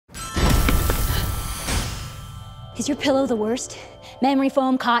Is your pillow the worst? Memory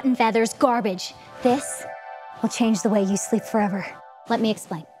foam, cotton, feathers, garbage. This will change the way you sleep forever. Let me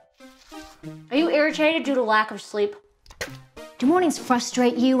explain. Are you irritated due to lack of sleep? Do mornings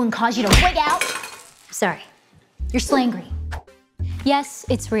frustrate you and cause you to wig out? Sorry, you're slangry. Yes,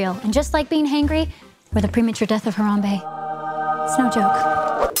 it's real, and just like being hangry, or the premature death of Harambe, it's no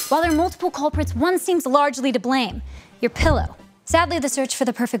joke. While there are multiple culprits, one seems largely to blame, your pillow. Sadly, the search for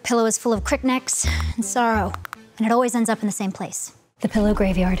the perfect pillow is full of cricknecks and sorrow, and it always ends up in the same place. The pillow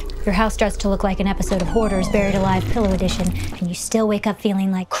graveyard. Your house starts to look like an episode of Hoarders Buried Alive Pillow Edition, and you still wake up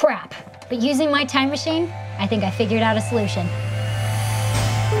feeling like crap. But using my time machine, I think I figured out a solution.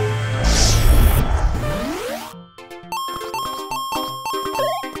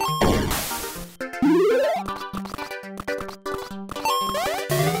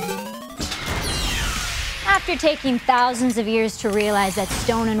 After taking thousands of years to realize that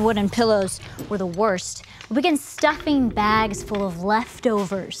stone and wooden pillows were the worst, we began stuffing bags full of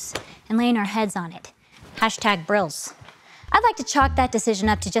leftovers and laying our heads on it. #Brills. I'd like to chalk that decision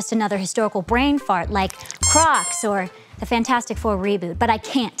up to just another historical brain fart like Crocs or the Fantastic Four reboot, but I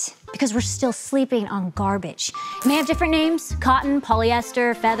can't because we're still sleeping on garbage. It may have different names, cotton,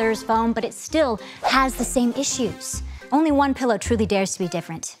 polyester, feathers, foam, but it still has the same issues. Only one pillow truly dares to be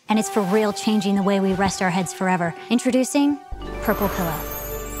different, and it's for real changing the way we rest our heads forever. Introducing Purple Pillow.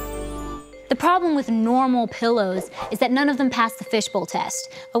 The problem with normal pillows is that none of them pass the fishbowl test,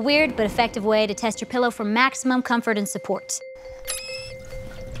 a weird but effective way to test your pillow for maximum comfort and support.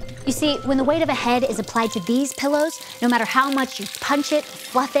 You see, when the weight of a head is applied to these pillows, no matter how much you punch it,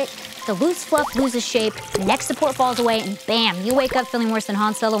 fluff it, the loose fluff loses shape, the neck support falls away, and bam, you wake up feeling worse than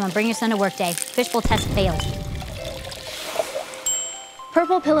Han Solo and Bring Your Son to Work Day. Fishbowl test failed.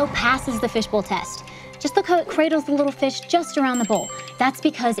 Purple Pillow passes the fishbowl test. Just look how it cradles the little fish just around the bowl. That's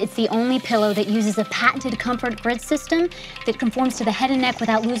because it's the only pillow that uses a patented comfort grid system that conforms to the head and neck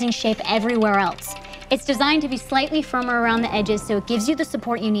without losing shape everywhere else. It's designed to be slightly firmer around the edges so it gives you the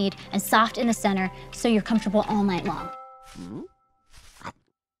support you need and soft in the center so you're comfortable all night long.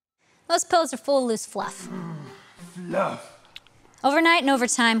 Most pillows are full of loose fluff. Fluff. Overnight and over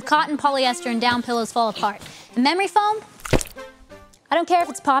time, cotton, polyester, and down pillows fall apart. The memory foam? I don't care if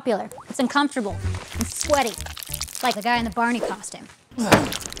it's popular. It's uncomfortable and sweaty, like the guy in the Barney costume.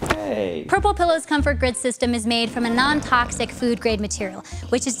 Hey. Purple Pillow's comfort grid system is made from a non-toxic food-grade material,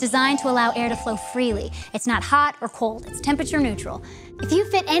 which is designed to allow air to flow freely. It's not hot or cold, it's temperature neutral. If you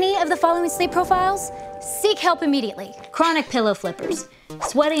fit any of the following sleep profiles, seek help immediately. Chronic pillow flippers,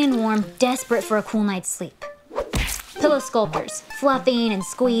 sweaty and warm, desperate for a cool night's sleep. Pillow sculptors, fluffing and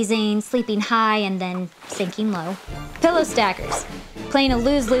squeezing, sleeping high and then sinking low. Pillow stackers, playing a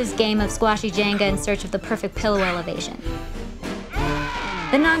lose-lose game of squashy Jenga in search of the perfect pillow elevation.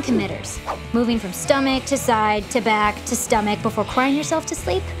 The non-committers, moving from stomach to side to back to stomach before crying yourself to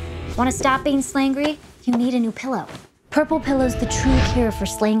sleep. Want to stop being slangry? You need a new pillow. Purple Pillow's the true cure for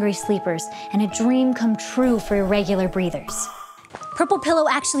slangry sleepers and a dream come true for irregular breathers. Purple Pillow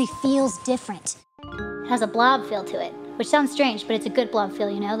actually feels different. It has a blob feel to it, which sounds strange, but it's a good blob feel,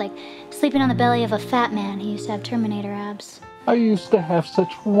 you know, like sleeping on the belly of a fat man who used to have Terminator abs. I used to have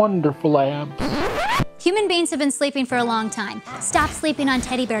such wonderful abs. Human beings have been sleeping for a long time. Stop sleeping on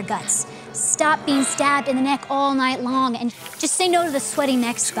teddy bear guts. Stop being stabbed in the neck all night long and just say no to the sweaty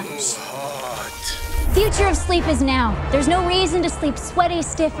neck sponge. Future of sleep is now. There's no reason to sleep sweaty,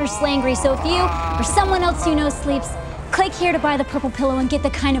 stiff, or slangry, so if you or someone else you know sleeps, click here to buy the Purple Pillow and get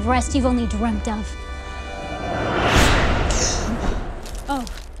the kind of rest you've only dreamt of. Oh,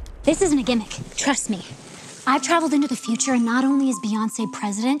 this isn't a gimmick, trust me. I've traveled into the future and not only is Beyonce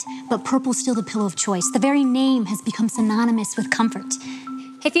president, but purple's still the pillow of choice. The very name has become synonymous with comfort.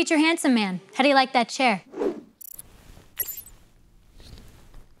 Hey, future handsome man, how do you like that chair?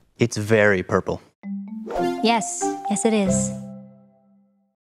 It's very purple. Yes, yes it is.